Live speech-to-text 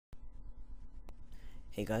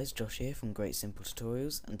Hey guys, Josh here from Great Simple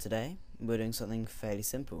Tutorials, and today we're doing something fairly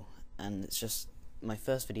simple, and it's just my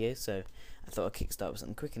first video, so I thought I'd kickstart with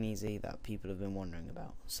something quick and easy that people have been wondering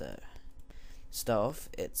about. So, start off,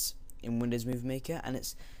 it's in Windows Movie Maker, and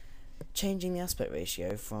it's changing the aspect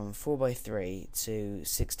ratio from 4:3 to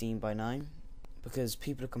 16:9, because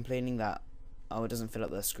people are complaining that, oh, it doesn't fill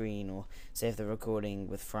up their screen, or say if they're recording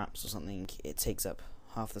with Fraps or something, it takes up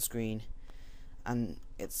half the screen. And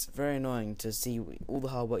it's very annoying to see all the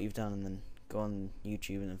hard work you've done and then go on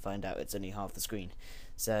YouTube and then find out it's only half the screen.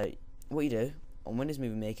 So what you do on Windows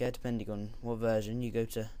Movie Maker, depending on what version, you go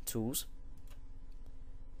to Tools,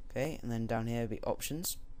 okay, and then down here will be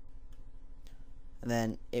Options, and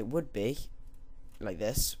then it would be like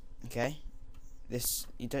this, okay. This,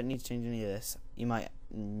 you don't need to change any of this. You might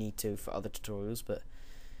need to for other tutorials, but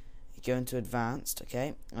you go into Advanced,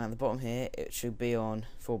 okay, and at the bottom here it should be on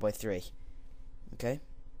 4:3. Okay,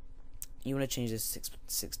 you want to change this to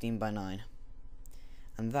 16:9,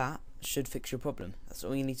 and that should fix your problem. That's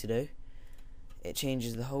all you need to do. It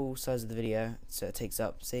changes the whole size of the video, so it takes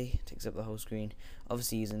up, see, it takes up the whole screen.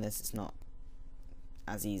 Obviously using this, it's not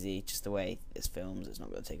as easy, just the way this films, it's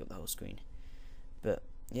not going to take up the whole screen. But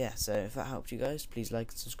yeah, so if that helped you guys, please like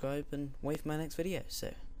and subscribe and wait for my next video.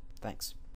 So thanks.